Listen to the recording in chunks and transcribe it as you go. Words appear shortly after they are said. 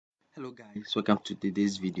Hello guys, welcome to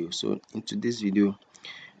today's video. So in today's video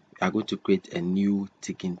we are going to create a new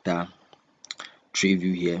Tkinter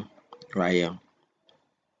Treeview here. Right here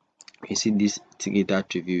you see this Tkinter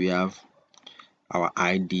Treeview. We have our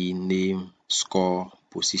ID, name, score,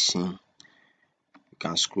 position. You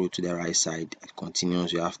can scroll to the right side, it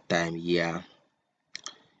continues. You have time, year,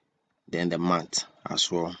 then the month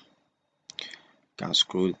as well. You can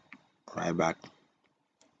scroll right back,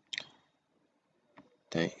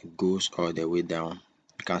 then it goes all the way down.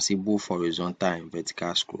 You can see both horizontal and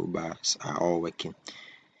vertical scroll bars are all working.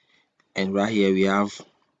 And right here we have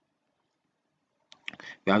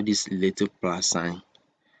this little plus sign.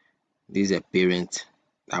 This is a parent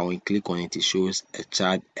that when you click on it, it shows a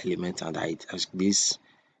child element under it, as this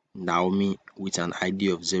Naomi with an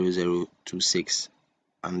ID of 0026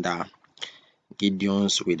 and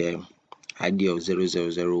Gideons with a ID of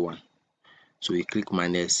 0001. So you click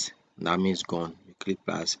minus, Naomi is gone. You click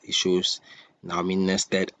plus, it shows Naomi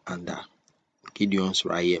nested under Gideons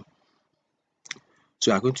right here.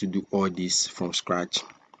 So we are going to do all this from scratch.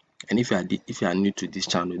 And if you are new to this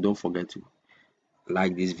channel, don't forget to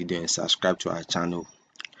like this video and subscribe to our channel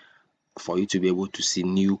for you to be able to see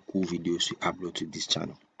new cool videos we upload to this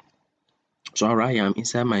channel. So alright, I'm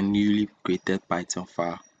inside my newly created Python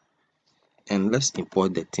file, and let's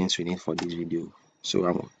import the things we need for this video. So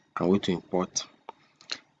I'm going to import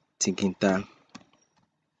Tkinter.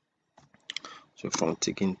 So from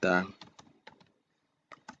Tkinter,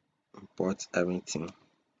 import everything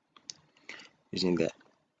using the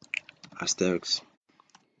asterisk.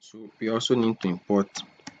 So we also need to import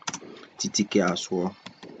TTK as well.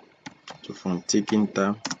 So from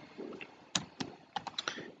Tkinter,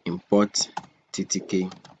 import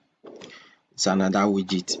TTK. It's another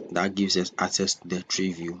widget that gives us access to the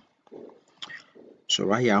Treeview. So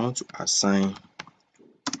right here I want to assign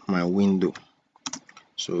my window.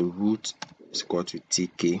 So root is equal to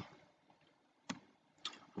TK. I'm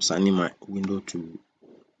assigning my window to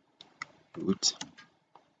root.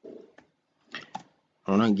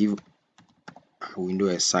 I want to give a window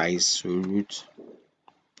a size, so root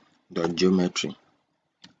dot geometry.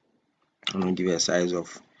 I'm going to give a size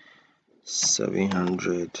of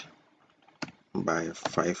 700 by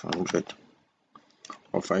 500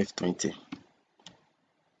 or 520.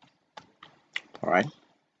 Alright,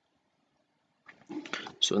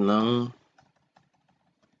 so now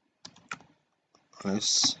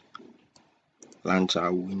let's launch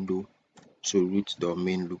our window. So root dot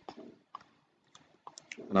main loop.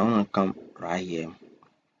 And I want to come right here.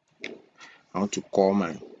 I want to call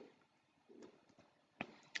mine.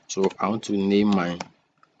 So I want to name my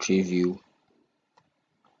Treeview.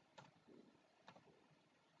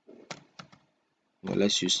 Now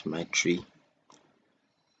let's use my tree.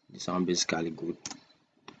 This sounds basically good.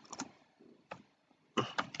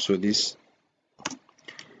 So this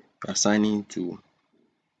assigning to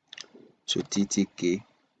TTK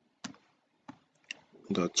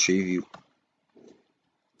dot Treeview.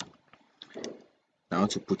 I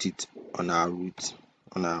want to put it on our root,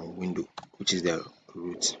 on our window, which is the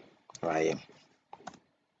root right here.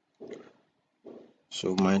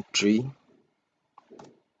 So my tree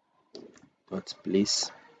dot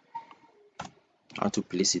place, I want to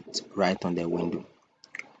place it right on the window.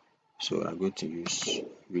 So I'm going to use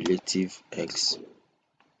relative x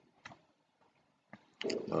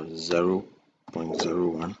dot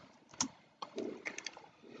 0.01.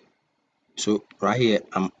 So right here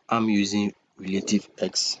I'm using relative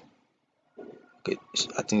x. Okay, so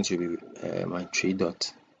I think it will be my tree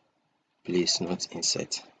dot place, not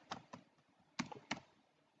insert.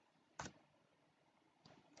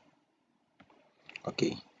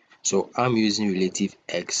 Okay, so I'm using relative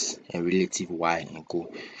x and relative y and go.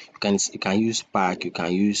 You can use pack, you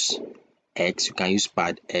can use x, you can use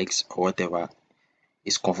pad x, or whatever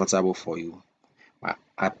is comfortable for you. But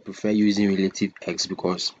I prefer using relative x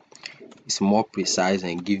because it's more precise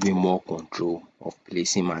and give me more control of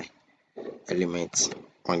placing my elements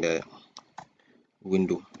on the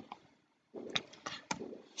window.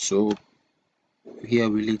 So here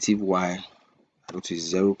relative y, which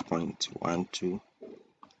is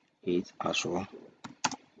 0.128 as well.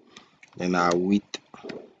 Then our width,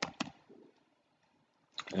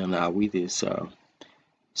 and our width is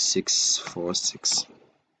 646.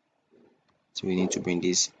 So we need to bring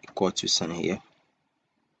this equal to sign here.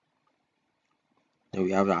 Then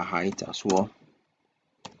we have our height as well.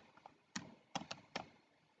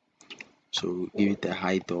 So we'll give it a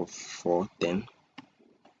height of 410.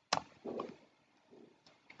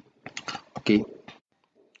 Okay,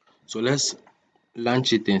 so let's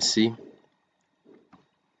launch it and see.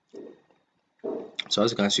 So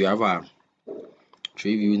as you can see, we have our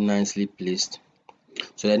Treeview nicely placed.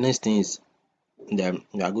 So the next thing is then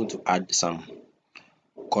we are going to add some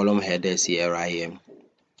column headers here right here.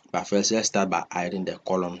 But first let's start by adding the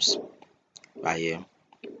columns right here.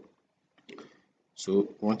 So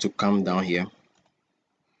we want to come down here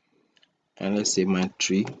and let's say my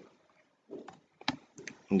tree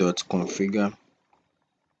dot configure.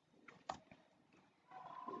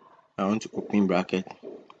 I want to open bracket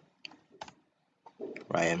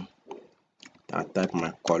right here. I type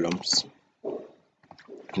my columns.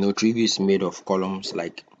 You know, Treeview is made of columns,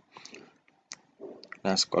 like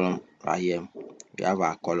that's column right here. We have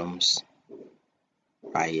our columns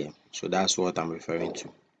right here. So that's what I'm referring to.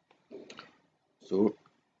 So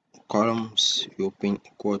columns you open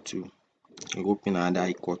equal to, you open another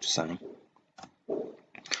equal to sign.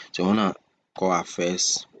 So I wanna call our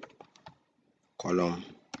first column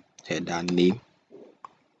header name.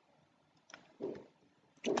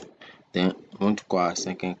 Then I want to call our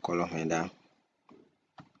second column header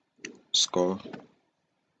score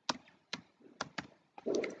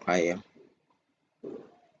right here.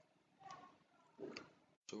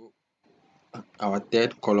 So our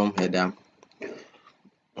third column header, I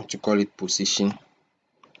want to call it position.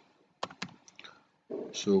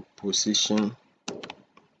 So position,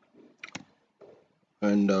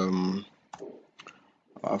 and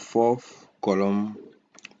our fourth column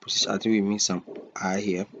position, I think we missed some I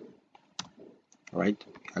here. Right,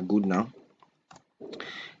 we are good now.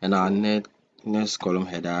 And our next column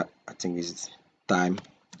header, I think is time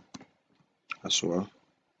as well.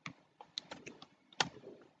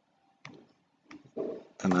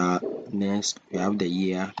 And our next we have the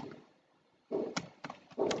year.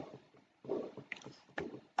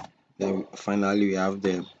 Then finally we have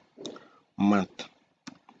the month.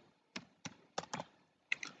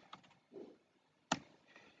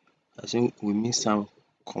 I think we missed some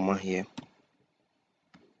comma here.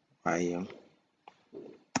 Right here.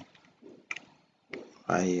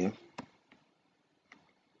 Right here.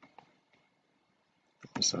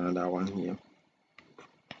 There's another one here.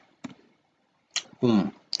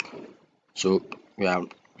 Boom. So we are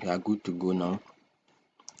good to go now.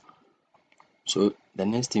 So the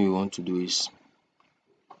next thing we want to do is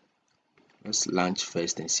let's launch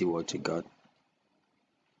first and see what we got.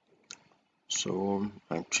 So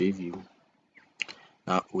my Treeview.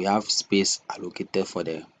 Now we have space allocated for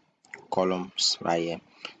the columns right here.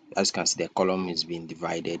 As you can see, the column is being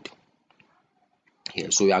divided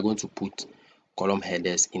here. So we are going to put column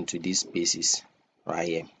headers into these spaces right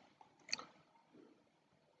here.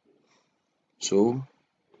 So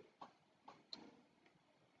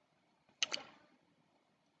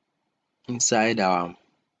inside our,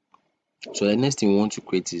 so the next thing we want to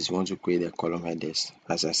create is we want to create the column headers,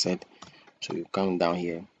 as I said. So you come down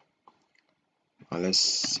here and let's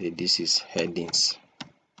say this is headings.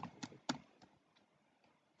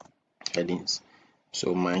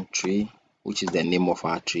 So my tree, which is the name of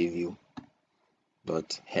our Treeview,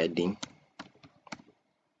 dot heading,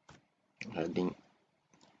 and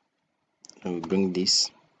we bring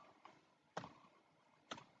this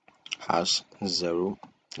 #0,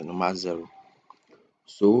 the number 0.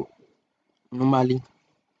 So normally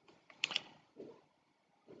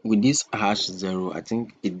with this #0, I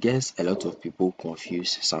think it gets a lot of people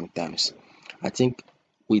confused sometimes. I think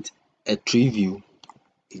with a Treeview,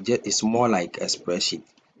 it's more like a spreadsheet.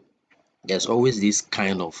 There's always this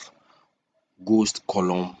kind of ghost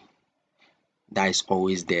column that is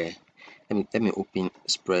always there. Let me open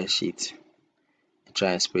spreadsheet and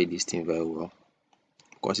try and spread this thing very well,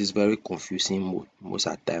 because it's very confusing most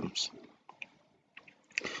at times.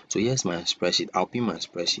 So here's my spreadsheet. I'll pin my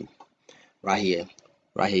spreadsheet right here.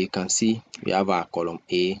 You can see we have our column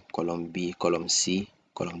A, column B, column C,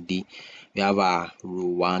 column D. We have our row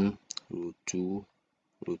 1, row 2,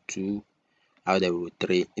 row 2, have the row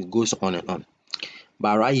 3. It goes on and on.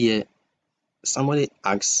 But right here, somebody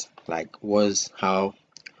asks like what's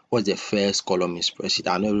the first column in spreadsheet.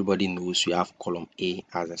 I know everybody knows we have column A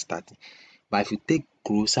as a starting. But if you take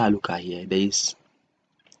closer look at here, there is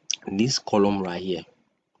this column right here.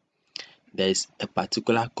 There is a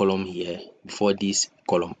particular column here before this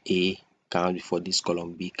column A comes, before this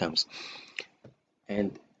column B comes.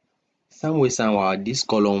 And some way, somehow, this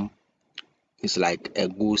column is like a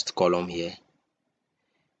ghost column here.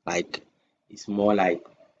 Like it's more like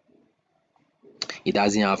it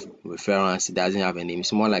doesn't have reference, it doesn't have a name.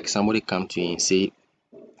 It's more like somebody come to you and say,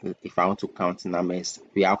 if I want to count numbers,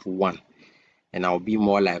 we have 1. And I'll be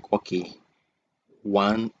more like, okay,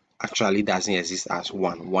 1 actually doesn't exist as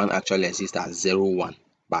 1. 1 actually exists as 0, 1.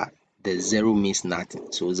 But the 0 means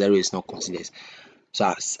nothing. So 0 is not considered.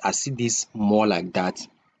 So I see this more like that.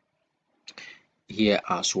 here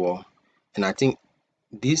as well. And I think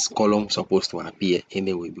this column supposed to appear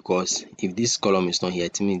anyway, because if this column is not here,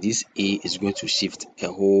 it means this A is going to shift a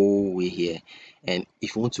whole way here. And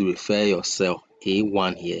if you want to refer your cell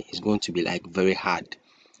A1 here, it's going to be like very hard.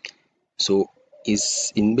 So it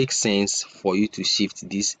makes sense for you to shift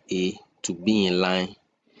this A to be in line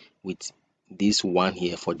with this one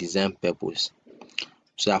here for design purpose,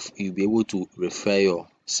 so that you'll be able to refer your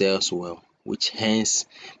cells well, which hence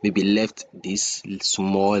maybe left this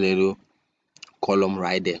small little column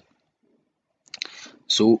right there.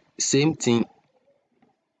 So same thing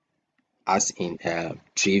as in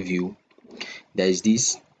Treeview, there is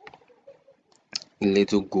this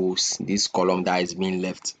little ghost, this column that is being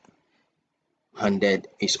left handed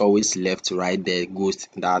is always left right there, ghost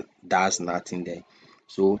that does nothing there.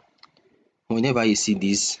 So whenever you see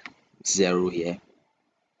this 0 here,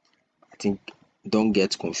 I think don't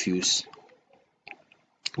get confused,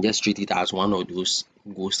 just treat it as one of those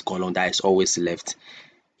ghost column that is always left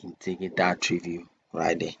in Tkinter Treeview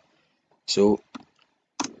right there. So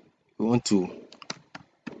we want to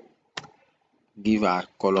give our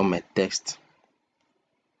column a text,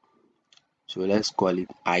 so let's call it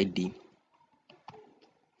ID.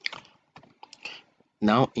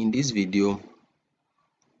 Now in this video,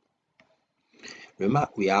 remember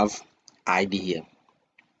we have ID here,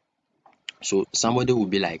 so somebody will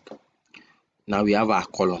be like, now we have our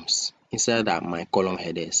columns. Instead of my column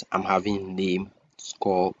headers, I'm having name,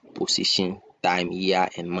 score, position, time, year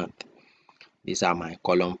and month. These are my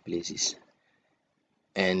column places.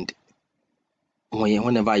 And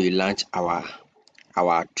whenever you launch our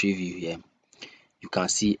Treeview here, you can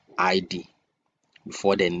see ID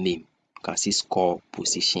before the name. You can see score,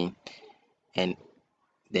 position, and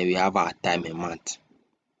then we have our time and month.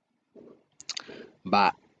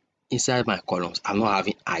 But inside my columns, I'm not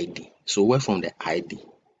having ID. So where from the ID?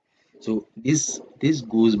 So this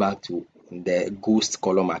goes back to the ghost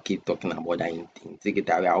column I keep talking about, that in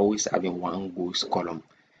Tkinter we are always having one ghost column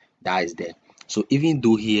that is there. So even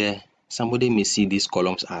though here somebody may see these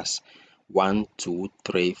columns as 1, 2,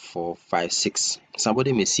 3, 4, 5, 6.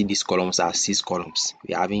 Somebody may see these columns as 6 columns.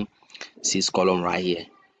 We're having 6 columns right here.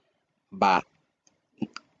 But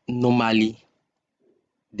normally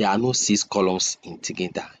there are no 6 columns in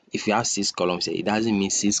Tkinter. If you have 6 columns here, it doesn't mean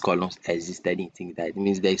 6 columns existed in Tkinter. It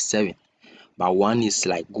means there is 7. But one is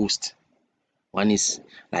like ghost. One is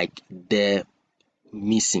like they're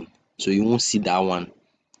missing. So you won't see that one.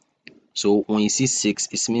 So when you see 6,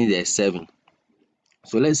 it means there's 7.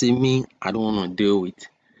 So let's say me, I don't want to deal with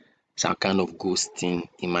some kind of ghost thing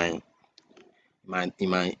in my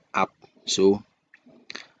app. So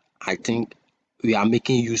I think we are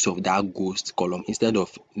making use of that ghost column instead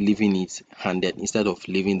of leaving it handed. Instead of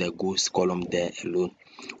leaving the ghost column there alone,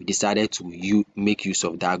 we decided to make use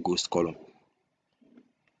of that ghost column.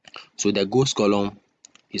 So the ghost column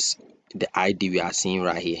is the ID we are seeing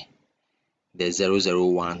right here, the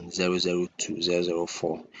 001, 002,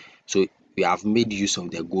 004. So we have made use of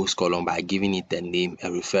the ghost column by giving it a name,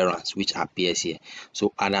 a reference, which appears here.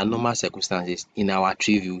 So under normal circumstances, in our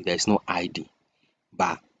Treeview, there is no ID,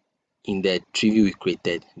 but in the Treeview we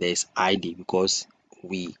created, there is ID because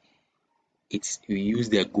we use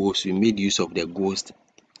the ghost, we made use of the ghost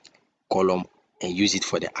column and use it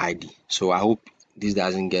for the ID. So I hope this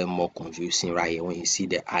doesn't get more confusing right here when you see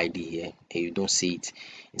the ID here and you don't see it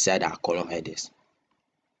inside our column headers.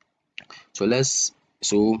 So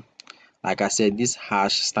like I said, this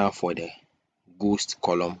hash stands for the ghost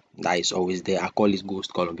column that is always there. I call it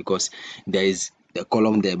ghost column because there is the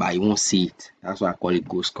column there but you won't see it. That's why I call it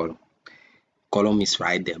ghost column. Column is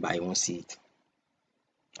right there but you won't see it.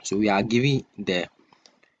 So we are giving the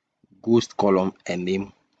ghost column a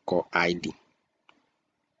name called ID.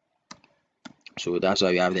 So that's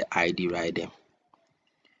why we have the ID right there.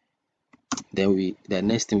 Then the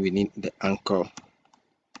next thing we need the anchor.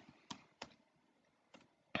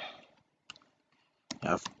 We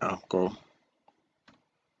have anchor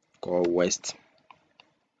called west.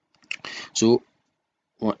 So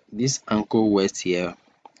this anchor west here,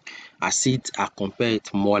 I compare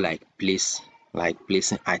it more like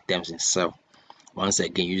placing items in cell. Once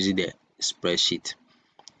again, using the spreadsheet.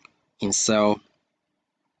 In cell,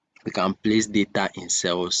 we can place data in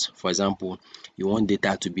cells. For example, you want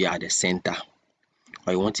data to be at the center,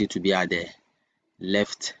 or you want it to be at the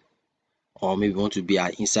left, or maybe you want to be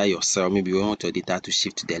inside your cell. Maybe you want your data to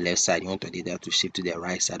shift to the left side, you want your data to shift to the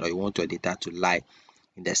right side, or you want your data to lie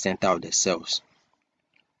in the center of the cells.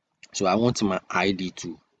 So I want my ID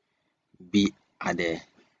to be at the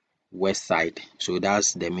west side. So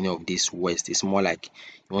that's the meaning of this west. It's more like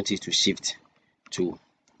you want it to shift to,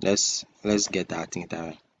 let's get that thing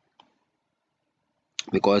that.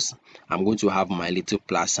 because I'm going to have my little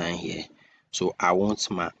plus sign here. So I want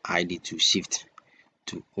my ID to shift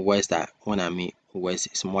to where's that. When I mean where's,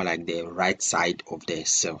 it's more like the right side of the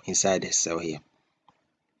cell, inside the cell here.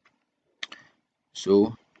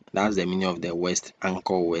 So that's the meaning of the west,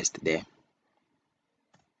 anchor west there.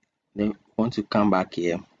 Then want to come back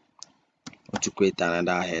here, want to create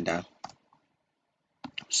another header.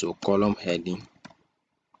 So column heading,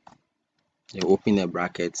 you open a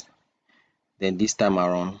bracket. Then this time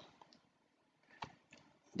around,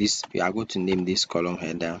 this we are going to name this column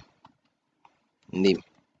header name,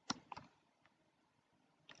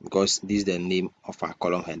 because this is the name of our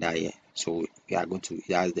column header here. So we are going to,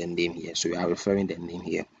 that's the name here. So we are referring the name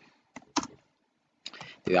here.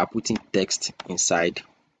 We are putting text inside.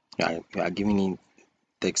 We are giving in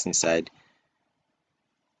text inside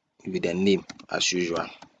with the name as usual.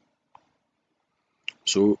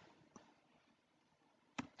 So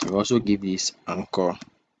we also give this anchor.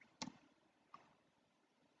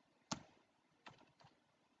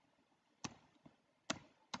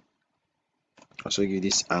 Also give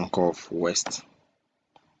this anchor of west.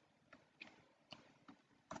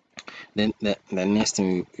 Then the next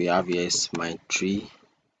thing we have here is my tree.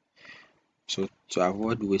 So to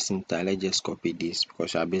avoid wasting time, let's just copy this,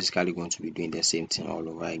 because we are basically going to be doing the same thing all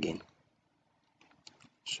over again.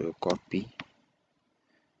 So copy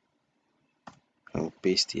and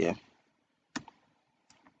paste here.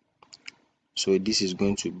 So this is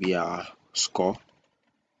going to be our score.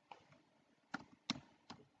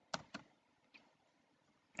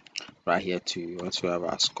 Right here too, we also have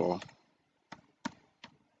our score.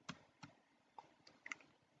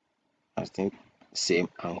 I think same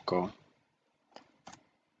anchor.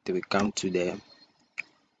 Then we come to the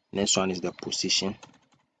next one, is the position.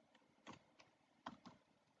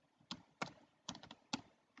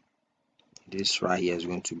 This right here is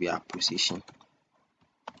going to be our position.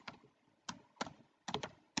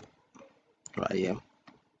 Right here.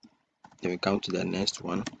 Then we come to the next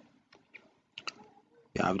one.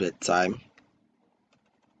 We have the time.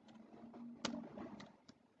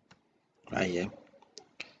 Right here.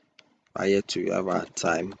 Right here too, we have our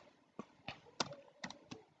time.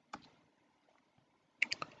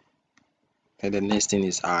 And the next thing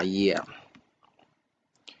is our year.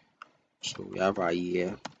 So we have our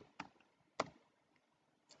year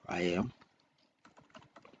right here.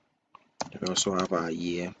 We also have our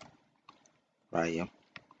year right here.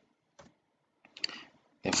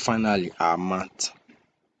 And finally our month.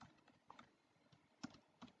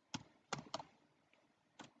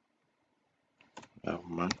 We have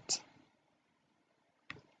month.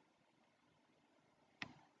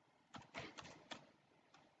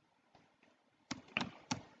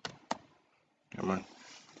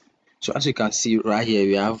 So as you can see right here,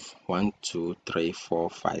 we have 1, 2, 3, 4,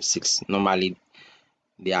 5, 6. Normally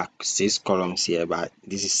there are 6 columns here, but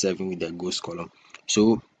this is 7 with the ghost column.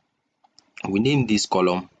 So we name this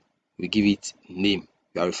column, we give it name.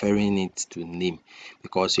 We are referring it to name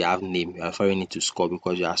because we have name. We are referring it to score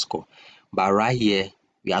because we have score. But right here,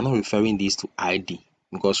 we are not referring this to ID,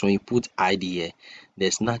 because when you put ID here,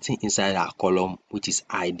 there's nothing inside our column which is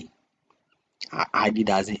ID. Our ID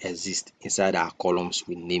doesn't exist inside our columns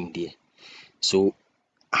with name there. So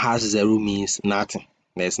hash 0 means nothing.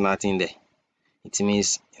 There's nothing there. It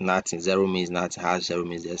means nothing. 0 means nothing. Hash 0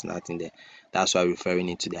 means there's nothing there. That's why I'm referring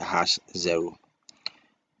it to the hash 0.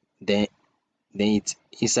 Then it's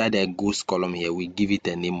inside the ghost column here, we give it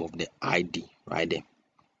a name of the ID right there.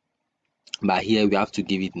 But here we have to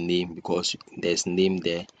give it name because there's name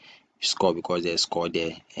there, score because there's score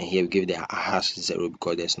there, and here we give the hash 0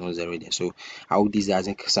 because there's no 0 there. So I hope this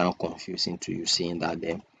doesn't sound confusing to you seeing that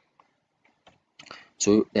there.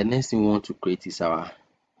 So the next thing we want to create is our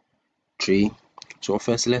tree. So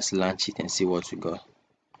first let's launch it and see what we got.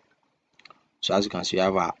 So as you can see, we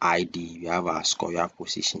have our ID, we have our score, we have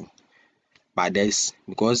position. But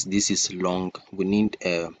because this is long, we need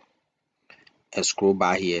a scroll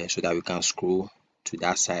bar here so that we can scroll to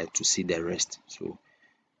that side to see the rest. So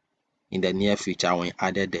in the near future, when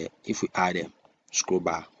if we add a scroll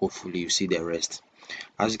bar, hopefully you see the rest.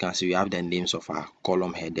 As you can see, we have the names of our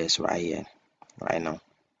column headers right here, right now.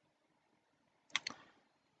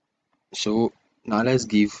 So now let's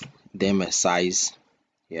give them a size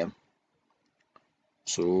here.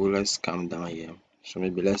 So let's come down here. So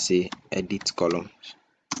maybe let's say edit columns.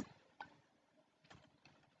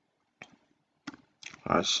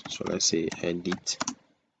 So let's say edit. I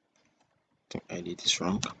think edit is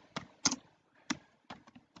wrong.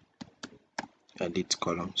 Edit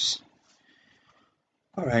columns.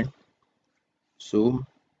 Alright. So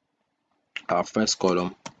our first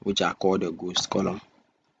column, which are called the ghost column.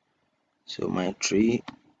 So my tree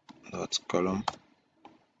dot column.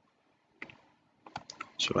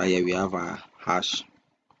 So right here we have our hash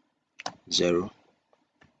 0.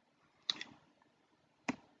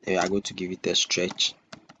 Then we are going to give it a stretch.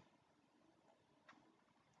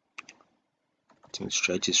 I think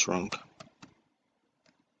stretch is wrong.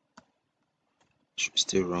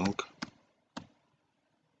 Still wrong.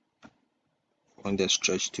 We want the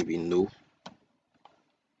stretch to be no.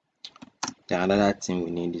 Then another thing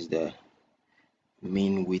we need is the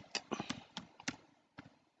min width.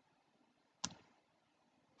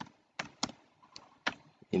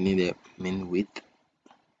 You need a min width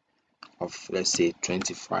of, let's say,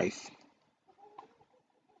 25.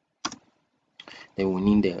 Then we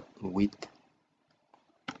need the width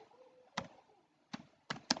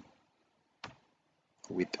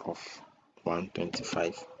of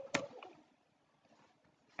 125.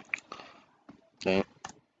 Then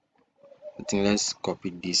I think let's copy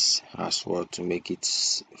this as well to make it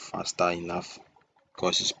faster enough,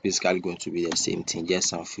 because it's basically going to be the same thing, just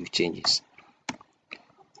some few changes.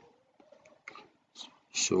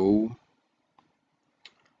 So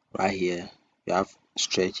right here we have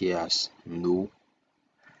stretch here as no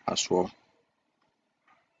as well.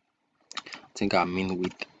 I think our min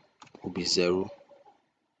width will be 0.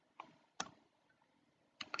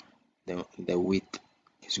 Then the width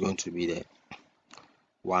is going to be the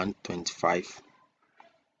 125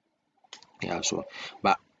 here as well.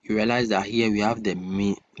 But you realize that here we have the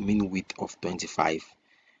min width of 25.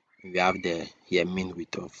 We have the here min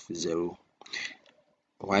width of 0.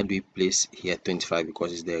 Why do we place here 25?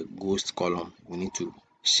 Because it's the ghost column. We need to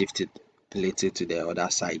shift it a little to the other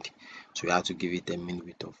side, so we have to give it a min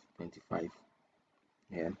width of 25.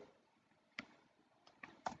 Yeah.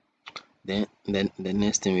 Then the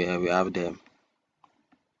next thing we have the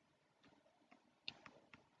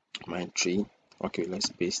my tree. Okay,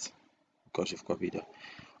 let's paste because we've copied it.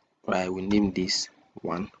 Right, we name this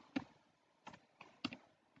 1.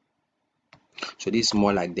 So this is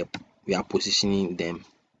more like we are positioning them.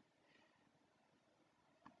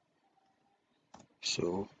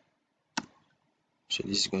 So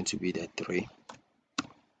this is going to be the 3.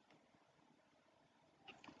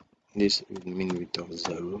 This with min width of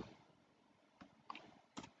 0.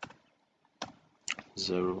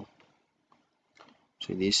 So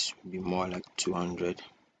this will be more like 200.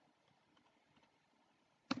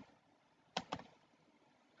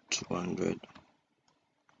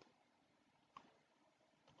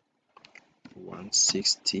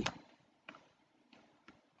 160.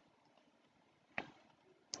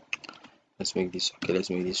 Let's make this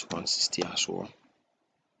 160 as well.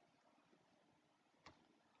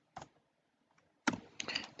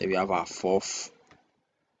 Then we have our 4th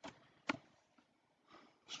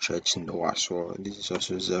stretch no as well. This is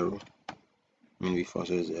also 0. Min width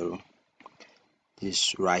also 0.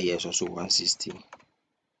 This right here is also 160.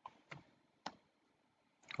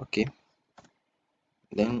 Okay.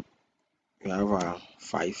 Then we have our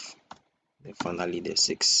 5. Then finally the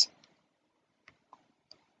 6.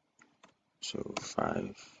 So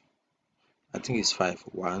 5. I think it's 5.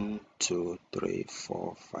 1, 2, 3,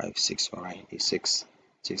 4, 5, 6. Alright, it's 6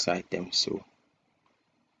 items. So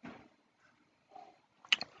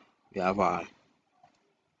we have our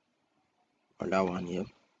other one here.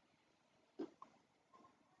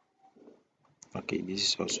 Okay, this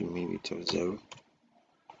is also min width of 0.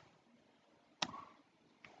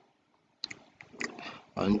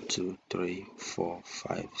 1, 2, 3, 4,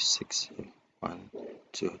 5, 6. 1,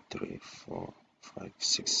 2, 3, 4, 5,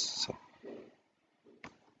 6. So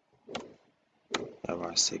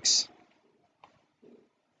about 6.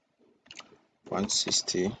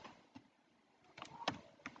 160.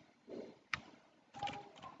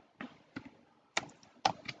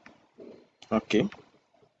 Okay.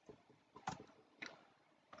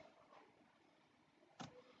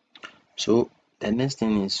 So the next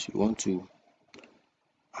thing is you want to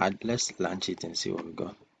add. Let's launch it and see what we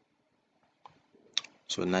got.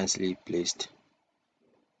 So nicely placed.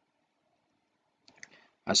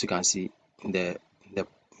 As you can see,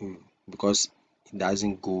 because it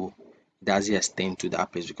doesn't extend to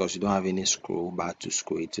that place, because you don't have any scroll bar to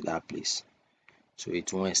scroll it to that place, so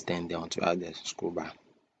it won't extend down to add the scroll bar.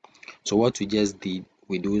 So what we just did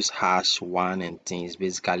with those hash 1 and things,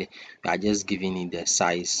 basically we are just giving it the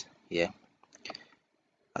size here.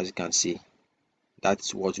 As you can see,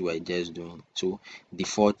 that's what we were just doing. So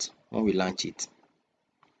default, when we launch it,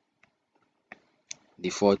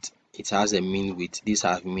 default, it has a min width. This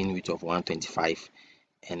has min width of 125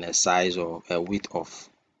 and a size of a width of,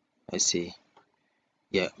 let's say,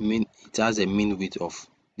 it has a min width of,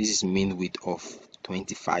 this is min width of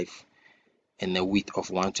 25 and a width of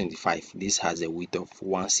 125. This has a width of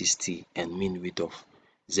 160 and mean width of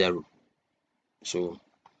 0. So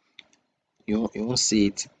you won't see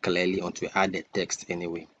it clearly until you add the text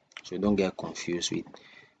anyway. So don't get confused with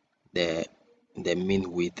the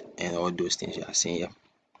mean width and all those things you are seeing here.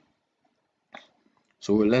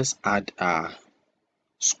 So let's add our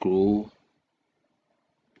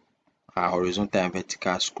horizontal and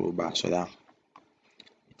vertical scroll bar so that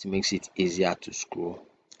it makes it easier to scroll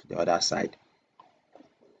to the other side.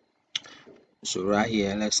 So right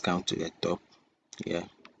here, let's come to the top here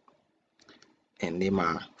and name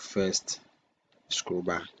our first scroll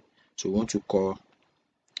bar. So we want to call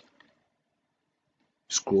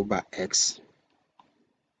scroll bar X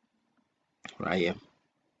right here.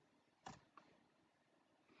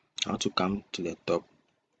 I want to come to the top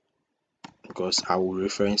because I will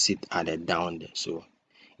reference it at the down there. So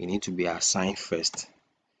it need to be assigned first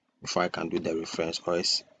before I can do the reference, or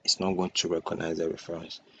it's not going to recognize the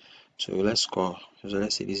reference. So let's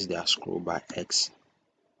say this is the scroll bar X.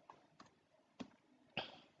 I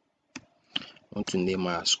want to name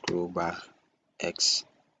our scroll bar X.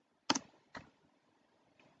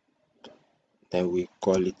 Then we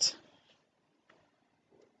call it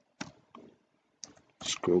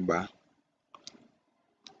scroll bar.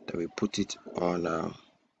 Then we put it on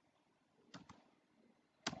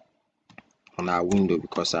our window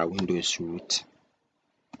because our window is root.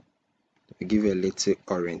 We give a little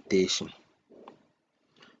orientation.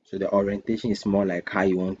 So the orientation is more like how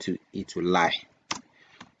you want it to lie.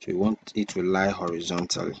 So you want it to lie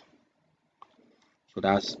horizontally. So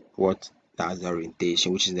that's the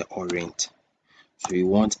orientation, which is the orient. So we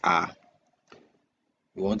want our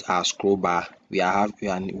scroll bar. We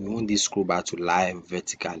want this scroll bar to lie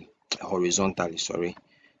horizontally. Sorry,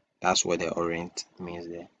 that's what the orient means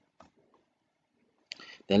there.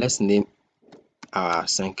 Then let's name our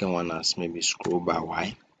second one as maybe scroll bar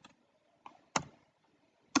Y.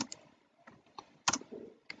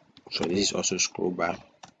 So this is also scroll bar.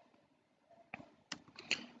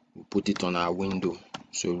 We put it on our window,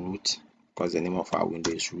 so root, because the name of our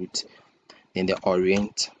window is root. Then the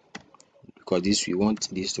orient, because we want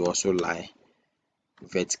this to also lie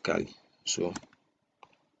vertically. So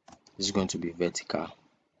this is going to be vertical.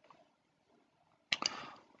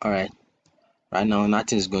 Alright, right now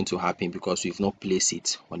nothing is going to happen because we've not placed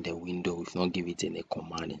it on the window, we've not give it any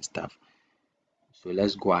command and stuff. So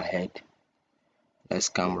let's go ahead, let's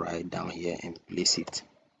come right down here and place it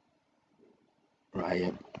right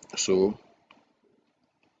here. So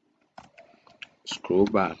scroll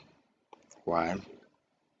bar Y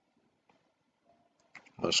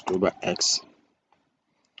or scroll bar X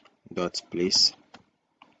dot place,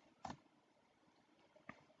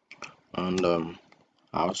 and I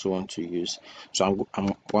also want to use, so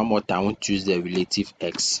I'm one more time I want to use the relative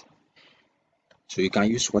X. So you can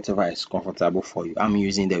use whatever is comfortable for you. I'm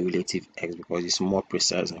using the relative X because it's more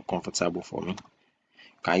precise and comfortable for me. You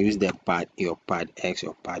can use your pad X,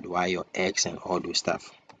 your pad Y, your X, and all those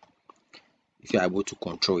stuff. If you're able to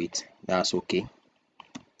control it, that's okay.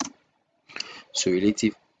 So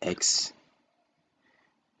relative X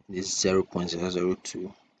is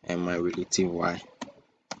 0.002 and my relative Y.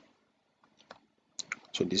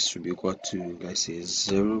 So this should be equal to, let's say,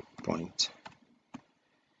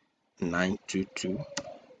 0.922.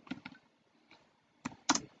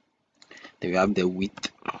 Then we have the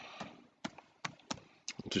width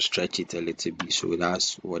to stretch it a little bit. So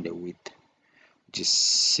that's what the width, which is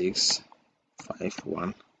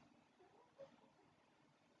 651.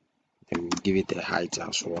 Then we give it a height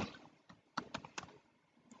as well.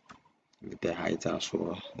 With the height as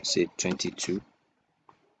well, let's say 22.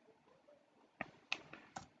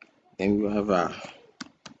 Then we have a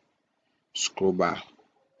scroll bar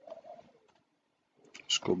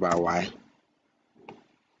Y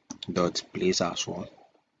dot place as well.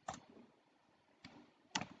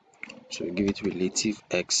 So we give it relative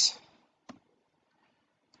X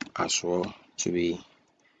as well to be,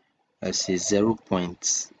 let's say,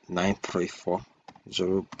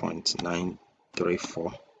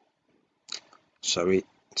 0.934. Sorry,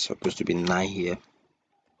 it's supposed to be 9 here.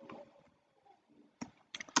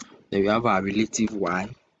 Then we have our relative Y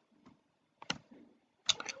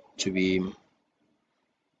to be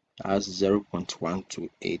as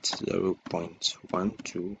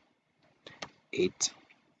 0.128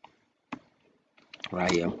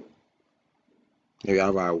 right here. Then we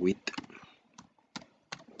have our width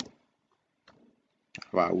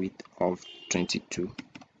of 22.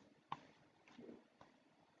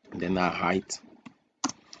 Then our height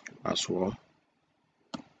as well,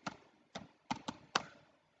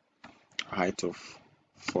 height of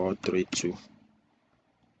 432.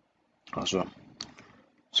 also.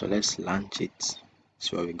 So let's launch it.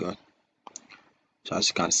 See what we got. So as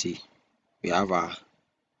you can see, we have our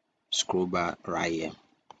scroll bar right here.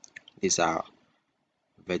 These are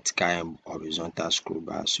vertical and horizontal scroll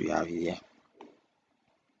bars we have here.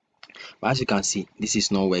 But as you can see, this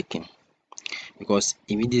is not working because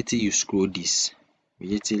immediately you scroll this,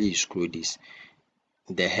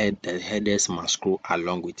 the headers must scroll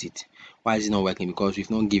along with it. Why is it not working? Because we've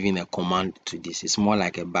not given a command to this. It's more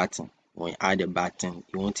like a button. When you add a button,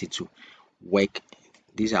 you want it to work.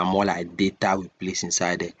 These are more like data we place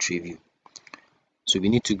inside the Treeview. So we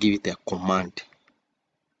need to give it a command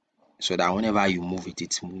so that whenever you move it,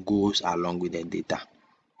 it goes along with the data.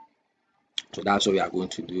 So that's what we are going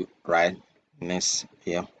to do right next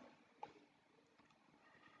here.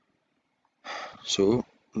 So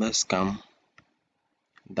let's come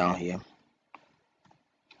down here.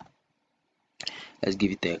 Let's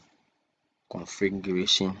give it a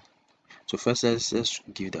configuration. So first let's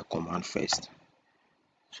give the command first.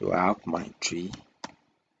 So I have my tree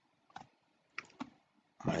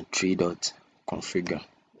dot configure.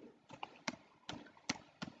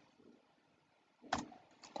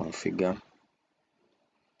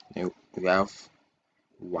 Then we have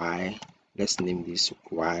y. Let's name this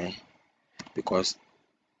y because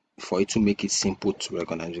for it to make it simple to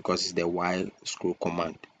recognize, because it's the y scroll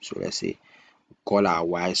command. So let's say call our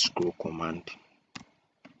y scroll command.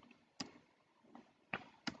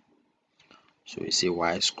 So we say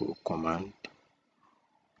y scroll command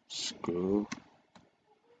scroll.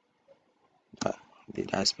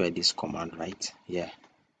 Did I spell this command right? Yeah.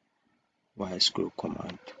 Y scroll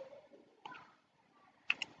command.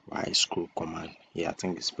 Yeah, I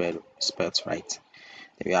think it's spelled right.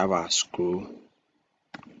 Then we have our scroll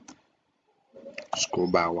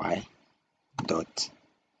bar y dot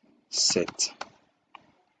set.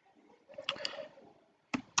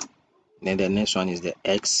 Then the next one is the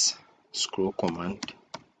x scroll command.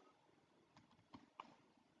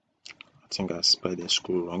 I think I spelled the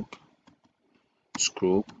scroll wrong.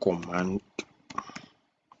 Scroll command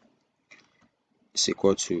is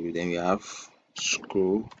equal to, then we have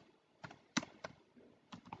scroll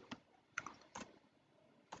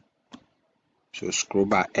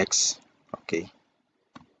bar x, okay,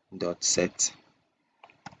 dot set.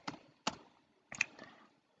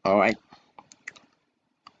 All right,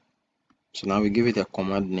 so now we give it a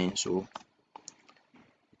command name, so you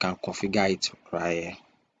can configure it right here.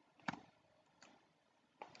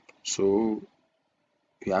 So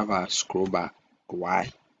we have our scroll bar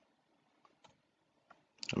y.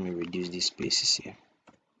 Let me reduce these spaces here.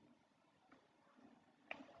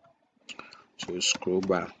 So scroll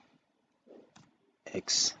bar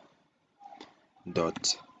x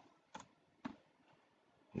dot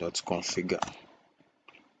configure.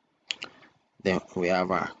 Then we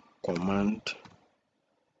have our command.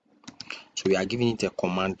 So we are giving it a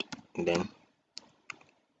command. Then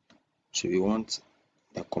so we want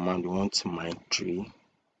the command. We want my tree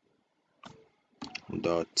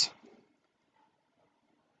dot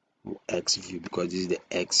x view, because this is the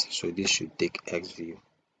x, so this should take x view.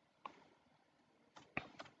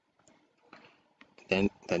 Then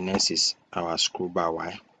the next is our scroll bar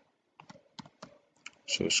y.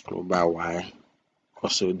 So scroll bar y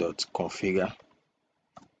also dot configure.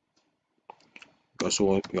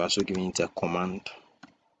 You're also giving it a command.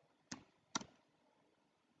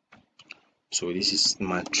 So this is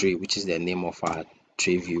my tree, which is the name of our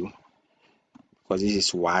tree view, because this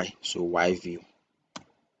is y, so y view.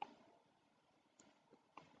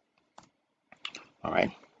 All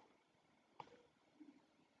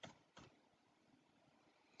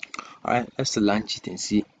right, let's launch it and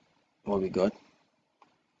see what we got.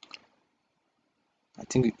 I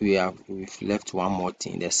think we've left one more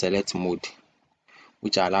thing, the select mode,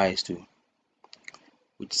 which allows us to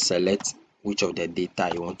select which of the data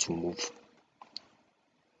you want to move.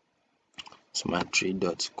 So my tree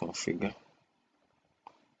dot configure.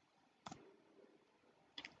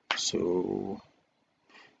 So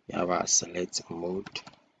we have our select mode.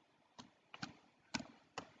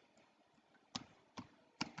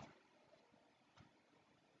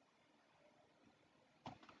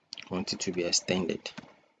 Want it to be extended.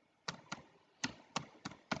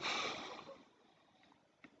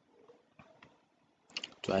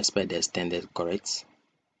 Do I spell the extended correct?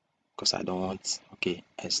 Because I don't want, okay,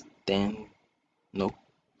 extend, no,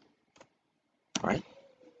 right?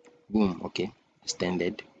 Boom, okay,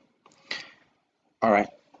 extended. All right,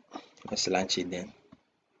 let's launch it then.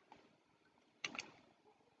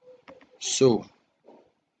 So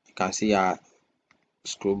you can see our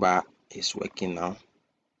scroll bar is working now,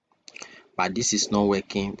 but this is not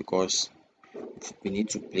working because we need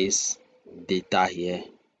to place data here,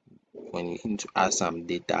 when you need to add some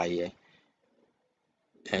data here,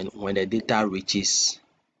 and when the data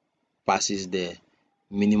passes the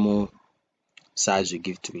minimum size you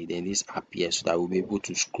give to it, then this appears so that we'll be able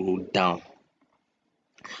to scroll down.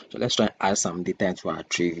 So let's try and add some data into our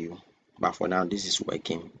Treeview. But for now, this is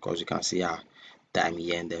working because you can see our time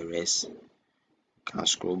here and the rest. You can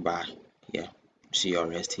scroll by here, see your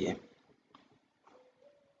rest here.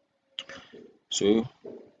 So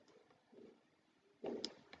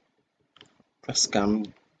let's come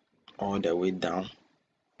all the way down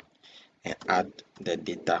and add the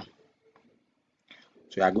data.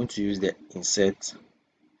 So we are going to use the insert.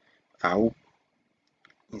 I will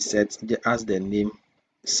insert as the name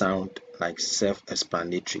sound like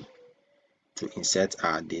self-explanatory to insert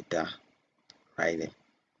our data right there.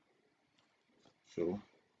 So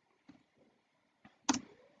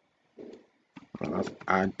I'll have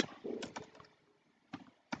add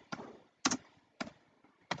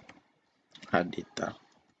data.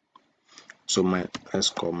 So let's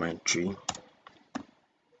call my tree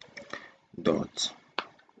dot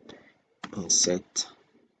insert.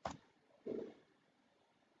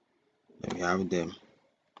 Then we have the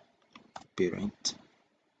parent.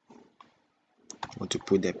 I want to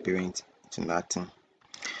put the parent to nothing.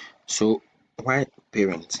 So why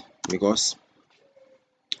parent? Because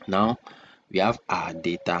now we have our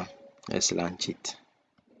data. Let's launch it.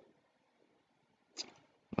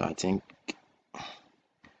 I think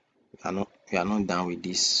we are not done with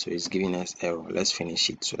this, so it's giving us error. Let's finish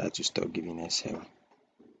it so that you stop giving us error.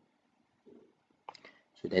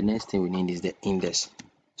 So the next thing we need is the index.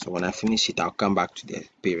 So when I finish it, I'll come back to the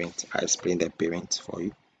parent. I'll explain the parent for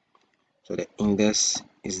you. So the index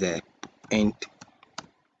is the end.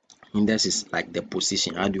 Index is like the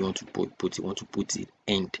position. How do you want to put it? You want to put it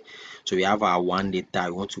end. So we have our one data.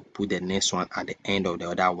 We want to put the next one at the end of the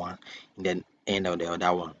other one, and then end of the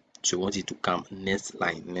other one. So we want it to come next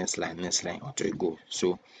line until it goes.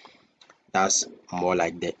 So that's more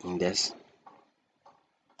like the index.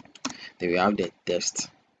 Then we have the text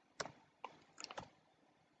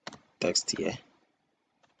here.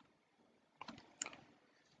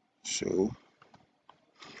 So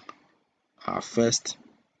our first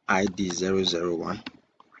ID 001,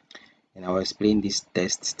 and I'll explain this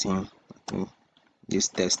test thing. This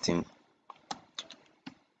testing,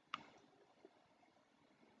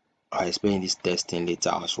 I'll explain this testing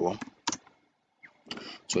later as well.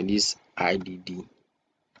 So this IDD,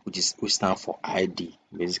 which stands for ID,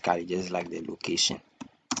 basically just like the location.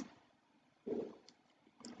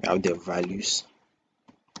 We have the values.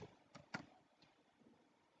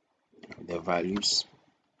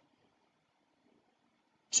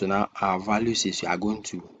 So now our values is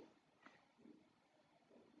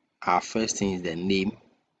our first thing is the name,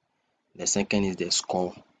 the second is the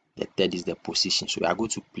score, the third is the position. So we are going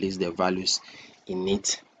to place the values in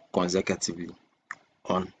it consecutively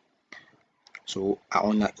on. So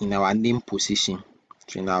in our name position,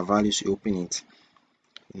 so in our values, you open it.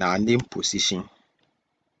 In our name position,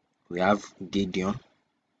 we have Gideon.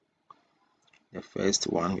 The first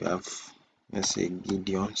one we have, let's say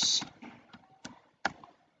Gideons.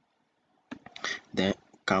 Then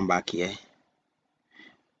come back here.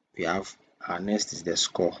 We have our next is the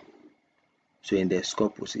score. So in the score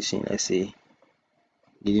position, let's say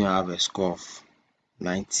Gideon have a score of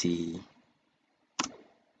 90.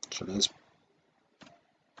 So let's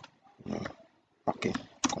okay,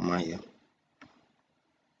 come on here.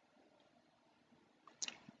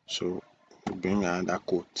 So we bring another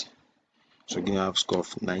quote. So Gideon have score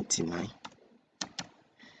of 99.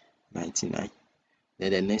 Then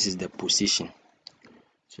the next is the position.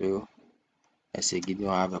 So let's say Gideon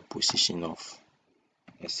have a position of,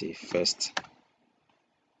 let's say first.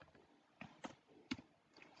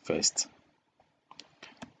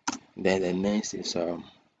 Then the next is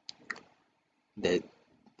the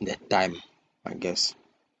time, I guess.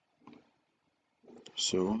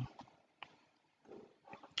 So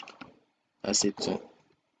let's say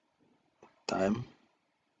time.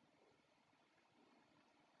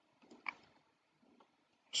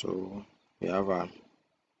 So we have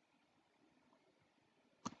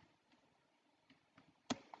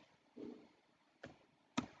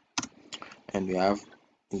and we have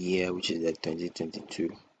year, which is the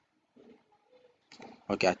 2022.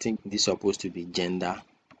 Okay, I think this is supposed to be gender,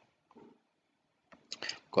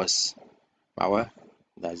 because well,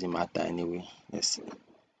 doesn't matter anyway. Let's see.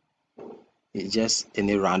 It's just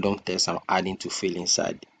any random text I'm adding to fill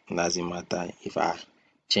inside. It doesn't matter. If I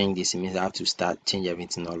change this, it means I have to change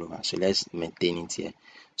everything all over. So let's maintain it here.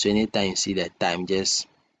 So anytime you see the time, just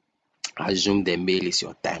assume the male is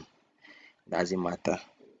your time. It doesn't matter.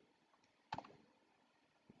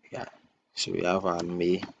 So we have our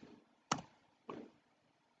May.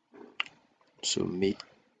 So May,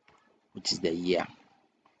 which is the year.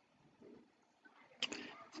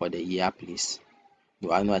 For the year, please.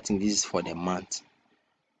 No, I think this is for the month.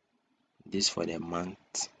 This is for the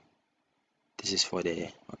month. This is for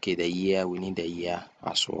the the year. We need the year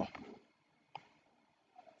as well.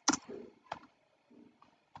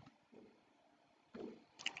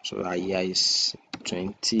 So our year is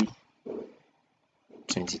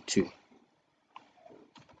 2022.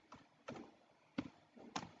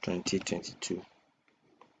 2022.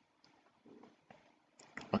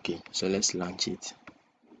 Okay, so let's launch it.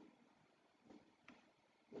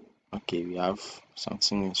 Okay, we have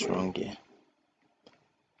something is wrong here.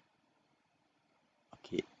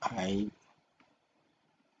 Okay, I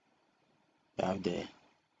have the,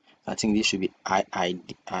 I think this should be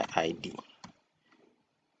IID.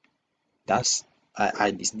 That's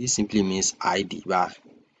IID. This simply means ID, but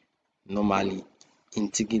normally in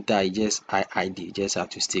Tkinter it's just IID. You just have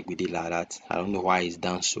to stick with it like that. I don't know why it's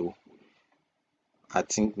done so. I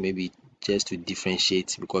think maybe just to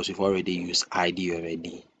differentiate, because we've already used ID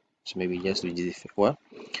already. So maybe just to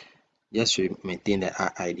just to maintain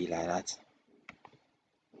the ID like that.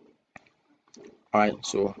 Alright,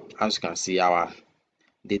 so as you can see, our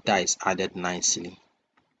data is added nicely.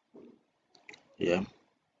 Yeah.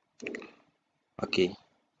 Okay,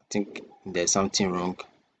 I think there's something wrong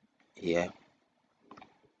here.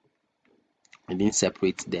 I didn't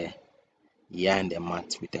separate the year and the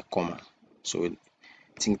month with a comma. So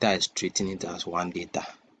Tkinter is treating it as one data.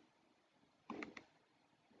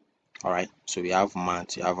 Alright, so we have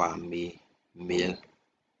month, we have our May, male.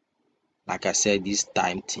 Like I said, this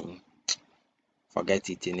time thing, forget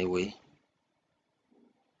it anyway.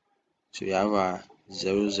 So we have our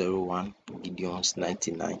 001 Gideons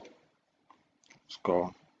 99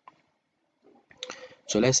 score.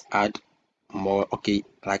 So let's add more. Okay,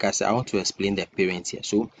 like I said, I want to explain the parent here.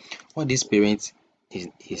 So what this parent is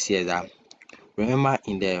here, that remember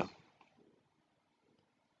in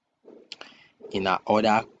our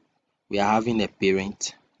order we are having a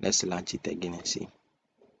parent. Let's launch it again and see.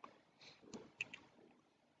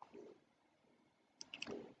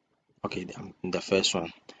 Okay, the first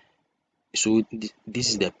one. So this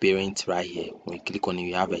is the parent right here. When you click on it,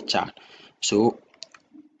 you have a chart. So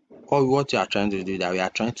what you are trying to do, that we are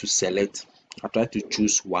trying to select, I try to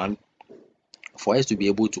choose one. For us to be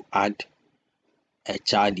able to add a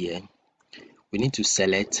child here, we need to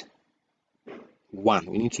select one.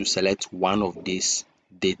 We need to select one of these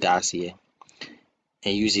data here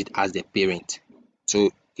and use it as the parent.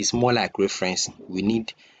 So it's more like referencing. We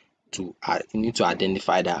need to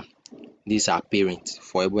identify that these are parents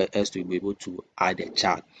for us to be able to add a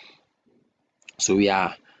child. So we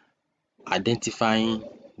are identifying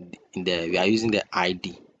we are using the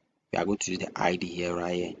ID. We are going to use the ID here,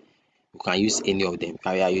 right here. You can use any of them.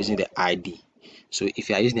 We are using the ID. So if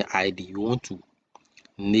you are using the ID, you want to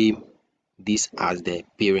name this as the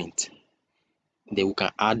parent. Then we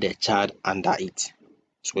can add the child under it.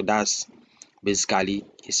 So that's basically,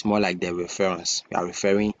 it's more like the reference. We are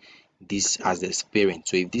referring this as the parent.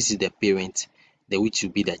 So if this is the parent, then which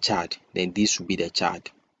will be the child, then this will be the child.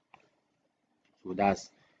 So that's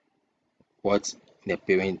what the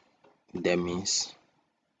parent there means.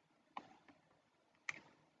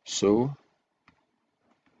 So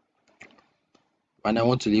when I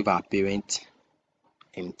want to leave our parent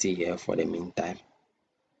empty here for the meantime,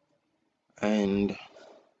 and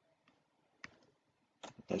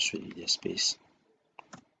let's show you the space.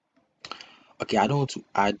 Okay, I don't want to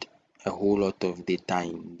add a whole lot of data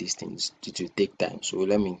in these things. It will take time. So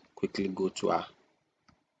let me quickly go to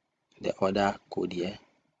the other code here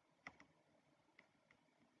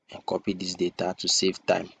and copy this data to save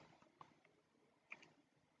time.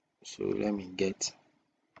 So let me get,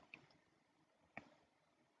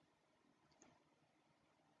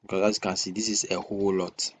 because as you can see, this is a whole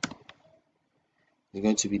lot. It's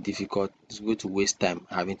going to be difficult. It's going to waste time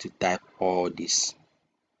having to type all this.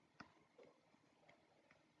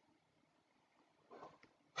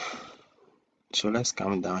 So let's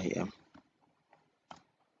come down here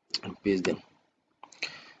and paste them.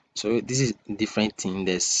 So this is different thing.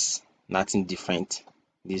 There's nothing different.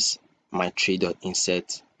 This my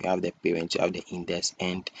tree.insert. You have the parent, you have the index,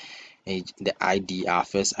 and the ID. Our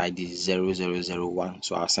first ID is 0001.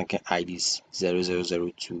 So our second ID is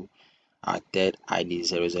 0002. Our third ID is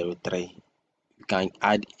 003. You can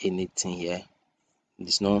add anything here.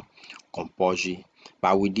 It's not compulsory,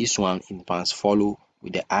 but with this one, it must follow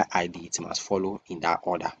with the ID. It must follow in that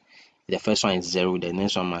order. The first one is 0, the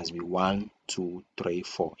next one must be 1, 2, 3,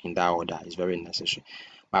 4 in that order. It's very necessary.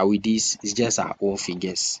 But with this, it's just our own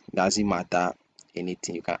figures. Doesn't matter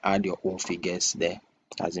anything. You can add your own figures there.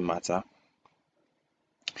 Doesn't matter.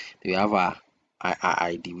 We have our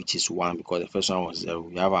ID, which is 1 because the first one was 0.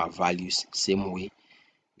 We have our values same way.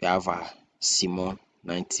 We have our Simon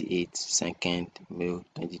 98, second, male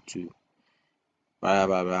 22, blah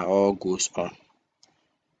blah blah, all goes on.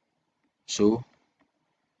 So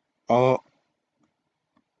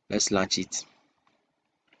let's launch it.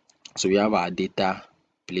 So we have our data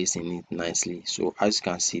placed in it nicely. So as you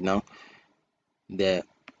can see now, this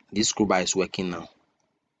scrollbar is working now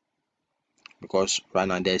because right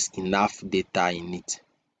now there's enough data in it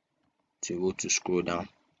to be able to scroll down.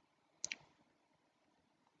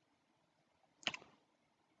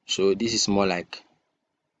 So this is more like,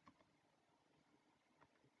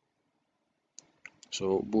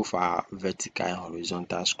 so both our vertical and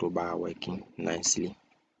horizontal scrollbar are working nicely.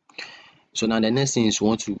 So now the next thing is we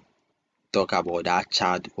want to talk about that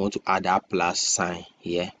chart. We want to add that plus sign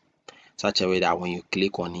here, such a way that when you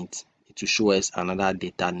click on it, it will show us another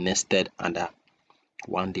data nested under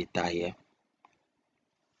one data here.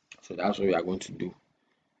 So that's what we are going to do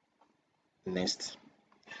next.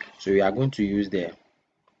 So we are going to use the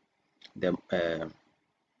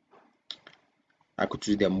I could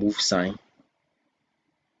use the move sign.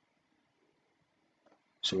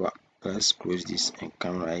 So let's close this and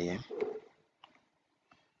come right here.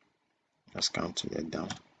 Let's come to the down.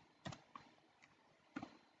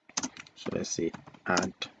 So let's say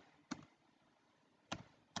add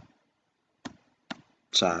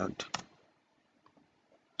child,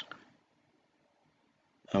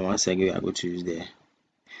 and once again we are going to use the,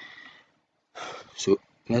 so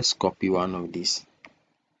let's copy one of these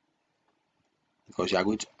because we are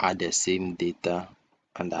going to add the same data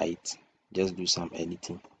under it. Just do some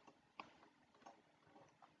editing.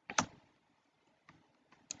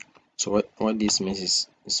 So what this means is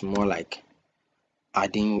it's more like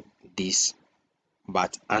adding this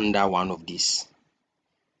but under one of these.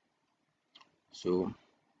 So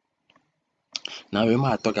now remember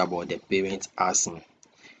I talked about the parent as in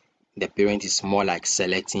the parent is more like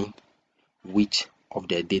selecting which of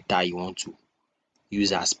the data you want to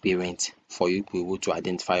use as parent for you to be able to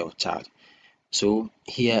identify your child. So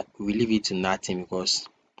here we leave it to nothing because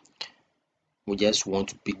we just want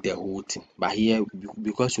to pick the whole thing. But here,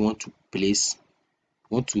 because you want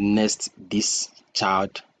to nest this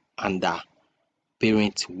child under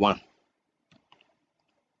parent 1.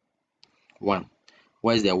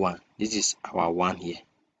 Where's the 1? This is our 1 here.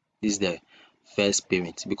 This is the first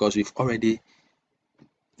parent because we've already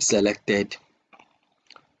selected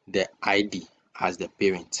the ID as the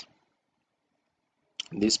parent.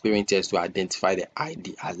 This parent has to identify the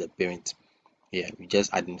ID as the parent. Here we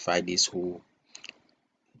just identify this whole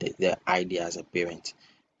the ID as a parent.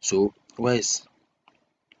 So where's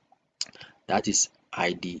that is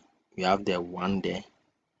ID, we have the 1 there.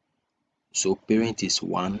 So parent is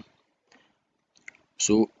 1.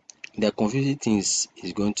 So the confusing thing is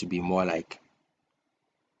going to be more like,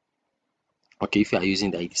 okay, if you are using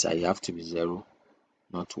the ID side, you have to be 0,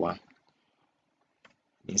 not 1.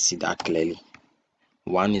 You see that clearly.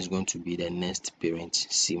 1 is going to be the next parent,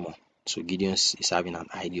 Simon. So Gideons is having an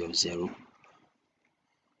ID of 0.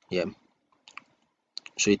 Yeah.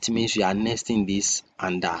 So it means we are nesting this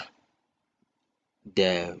under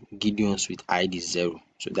the Gideons with ID 0.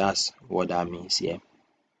 So that's what that means here.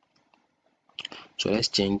 So let's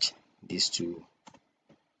change this to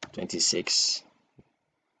 26.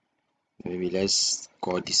 Maybe let's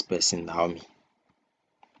call this person Naomi.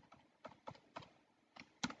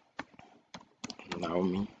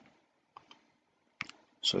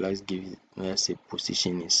 So let's give it, let's say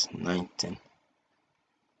position is 19.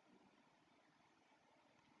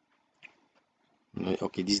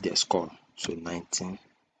 Okay, this is the score. So 19.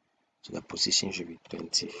 So the position should be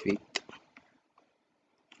 25th.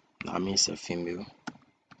 Naomi is a female.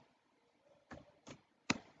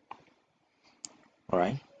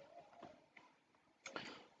 Alright.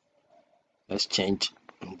 Let's change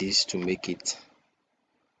this to make it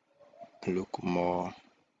look more.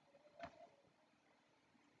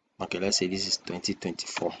 Okay, let's say this is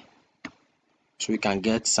 2024. So we can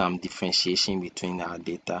get some differentiation between our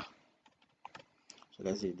data. So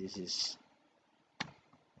let's say this is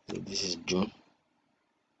June.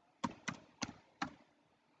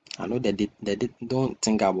 I know that they don't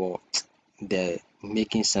think about the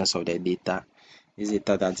making sense of the data. This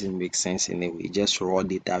data doesn't make sense anyway. Just raw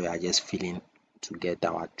data we are just filling to get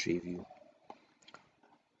our Treeview.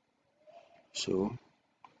 So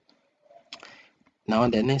now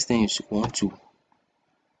the next thing is you want to,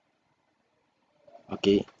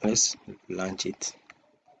 okay, let's launch it.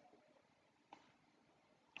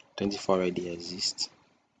 24 already exists.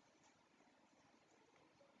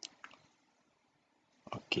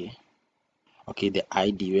 Okay, the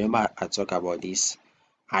ID. Remember I talked about this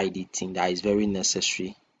ID thing that is very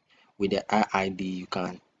necessary. With the ID you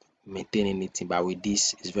can maintain anything, but with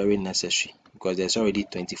this it's very necessary because there's already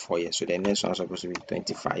 24 here, so the next one is supposed to be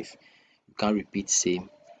 25. You can't repeat same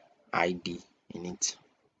ID in it.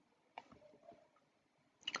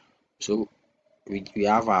 So we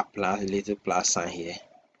have our plus, little plus sign here.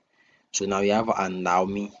 So now we have a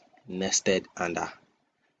Naomi nested under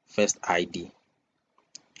first ID.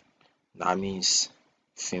 That means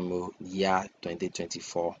female, year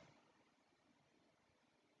 2024.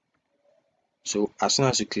 So as soon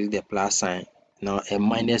as you click the plus sign, now a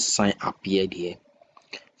minus sign appeared here.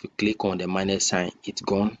 If you click on the minus sign, it's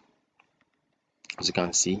gone. As you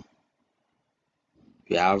can see,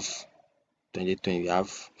 we have 2020, we have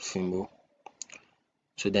female.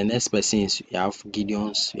 So the next person is, we have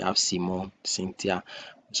Gideons, we have Simon, Cynthia.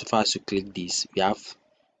 So far as you click this, we have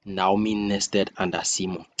Naomi nested under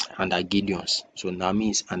Simon, under Gideons. So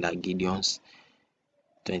Naomi is under Gideons,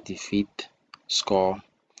 25th score.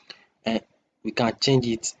 And we can change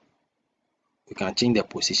it, we can change the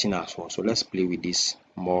position as well. So let's play with this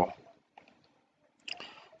more.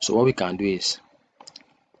 So what we can do is,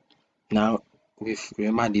 now with,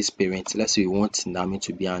 remember this parent, let's say we want Naomi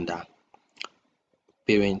to be under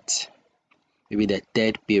parent, maybe the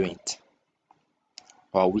third parent,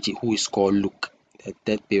 or who is called Luke. The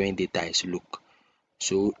third parent data is Luke.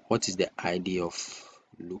 So what is the ID of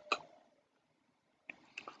Luke?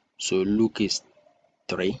 So Luke is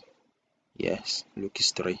 3. Yes, Luke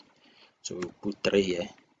is 3. So we put 3 here.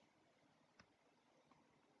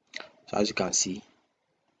 So as you can see,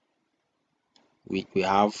 we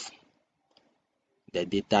have the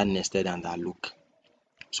data nested under Luke.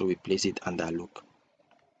 So we place it under Luke.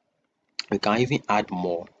 We can even add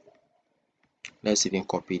more. Let's even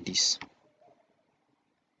copy this.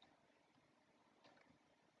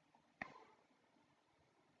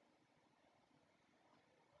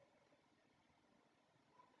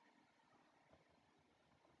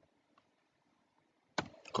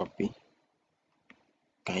 Copy.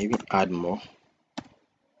 Can even add more.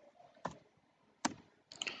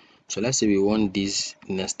 So let's say we want this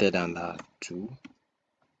nested under 2,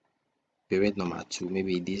 parent number 2,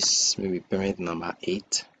 maybe this, maybe parent number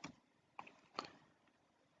 8.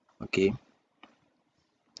 Okay,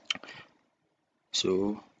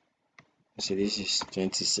 so this is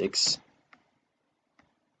 26,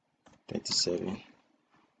 27.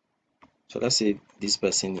 So let's say this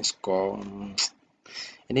person is called,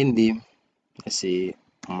 and then name, let's say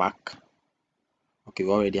Mark. Okay,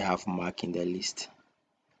 we already have Mark in the list.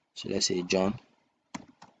 So let's say John.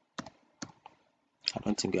 I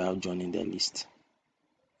don't think we have John in the list.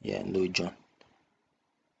 Yeah, no John.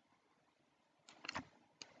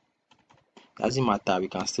 Doesn't matter, we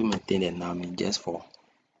can still maintain the name just for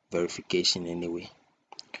verification anyway.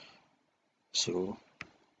 So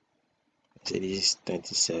let's say this is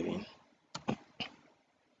 27,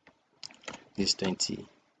 this is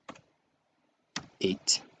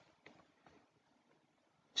 28.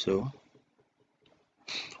 So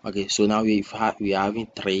okay, so now we are having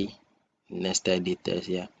 3 nested data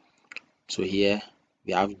here. So here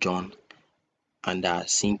we have John under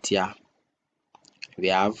Cynthia, we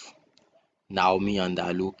have Naomi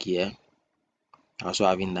under Luke here, also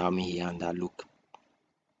having Naomi here under Luke.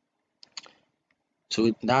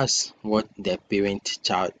 So that's what the parent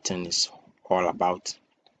child thing is all about.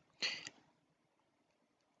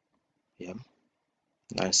 Yeah,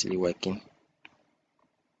 nicely working.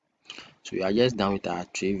 So we are just done with our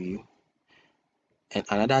Treeview. And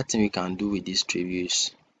another thing we can do with this Treeview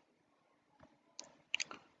is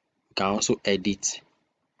we can also edit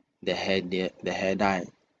the header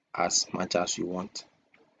as much as we want.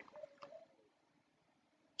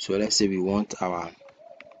 So let's say we want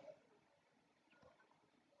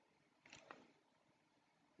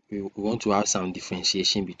we want to have some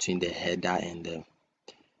differentiation between the header and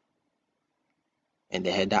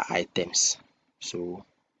the header items. So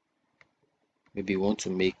maybe we want to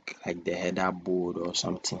make like the header bold or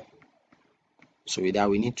something. So with that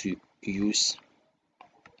we need to use,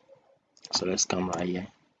 so let's come right here,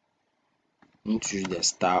 we need to use the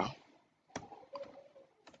style,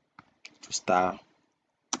 so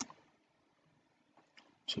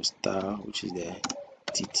style, which is the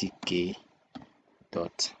ttk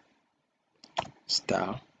dot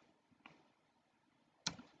style.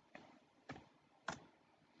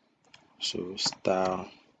 So style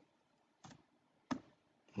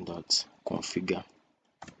dot configure.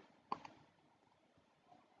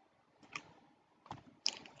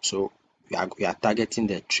 So we are targeting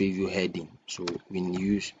the Treeview heading, so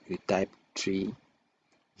we type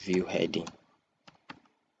Treeview heading.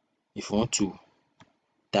 If you want to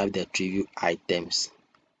type the Treeview items,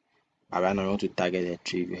 but right now I want to target the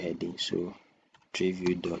Treeview heading, so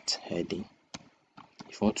Treeview dot heading.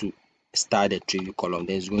 If you want to start the Treeview column,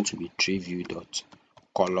 then it's going to be Treeview dot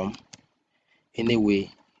column. Anyway,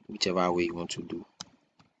 whichever way you want to do.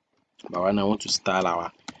 But right now I want to style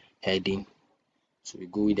our heading, so we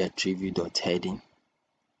go with the Treeview dot heading.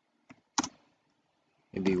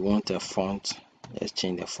 Maybe we want a font. Let's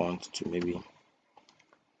change the font to maybe,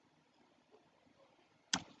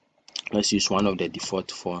 let's use one of the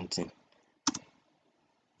default fonts in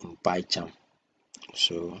PyCharm.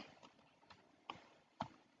 So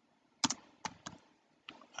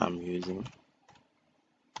I'm using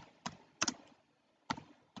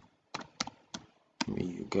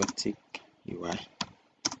Vertical UI.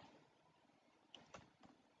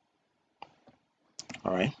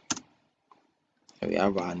 Alright, we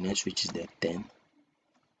have our next, which is the 10,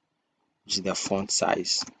 which is the font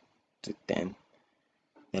size to 10.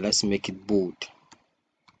 Then let's make it bold.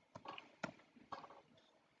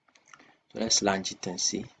 So let's launch it and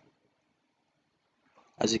see.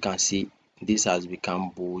 As you can see, this has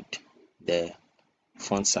become bold. The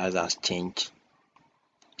font size has changed.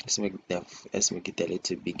 Let's make it a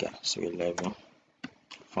little bigger. So 11,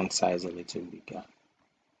 font size a little bigger.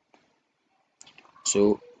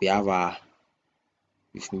 So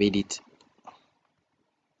we've made it.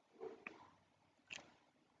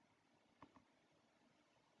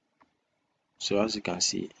 So as you can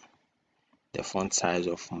see, the font size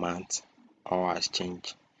of month all has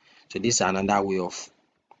changed. So this is another way of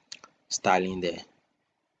styling the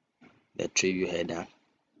Treeview header.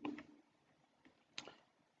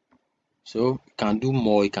 So you can do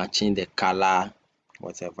more. You can change the color,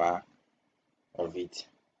 whatever of it.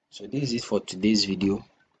 So this is it for today's video.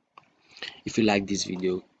 If you like this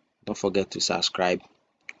video, don't forget to subscribe.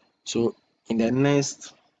 So in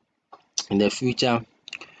the future,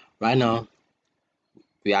 right now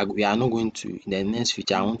we are not going to, in the next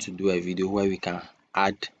future I want to do a video where we can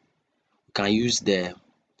use the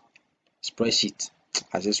spreadsheet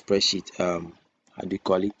as a spreadsheet, how do you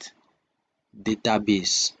call it,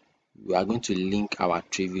 database. We are going to link our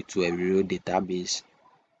Treeview to a real database.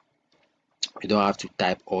 We don't have to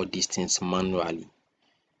type all these things manually.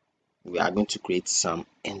 We are going to create some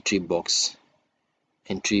entry box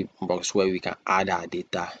where we can add our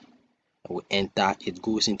data. We enter, it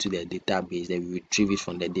goes into the database, then we retrieve it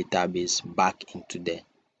from the database back into the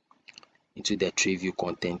Treeview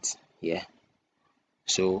content here.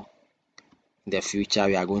 So in the future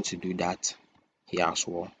we are going to do that here as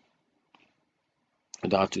well. We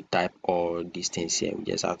don't have to type all these things here, we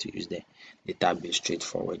just have to use the database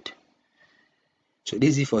straightforward. So this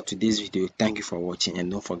is it for today's video. Thank you for watching,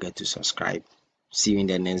 and don't forget to subscribe. See you in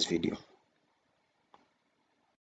the next video.